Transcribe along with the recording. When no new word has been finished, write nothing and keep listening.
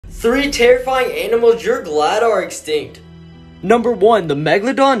3 terrifying animals you're glad are extinct. Number 1, the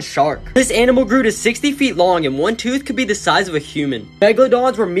Megalodon shark. This animal grew to 60 feet long and one tooth could be the size of a human.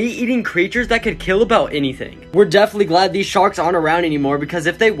 Megalodons were meat-eating creatures that could kill about anything. We're definitely glad these sharks aren't around anymore because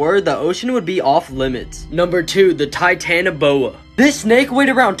if they were, the ocean would be off limits. Number 2, the Titanoboa. This snake weighed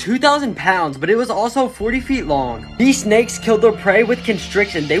around 2,000 pounds, but it was also 40 feet long. These snakes killed their prey with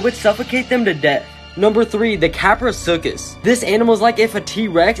constriction. They would suffocate them to death. Number 3, the Caprosuchus. This animal is like if a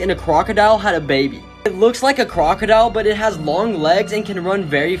T-Rex and a crocodile had a baby. It looks like a crocodile, but it has long legs and can run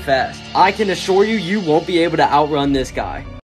very fast. I can assure you, you won't be able to outrun this guy.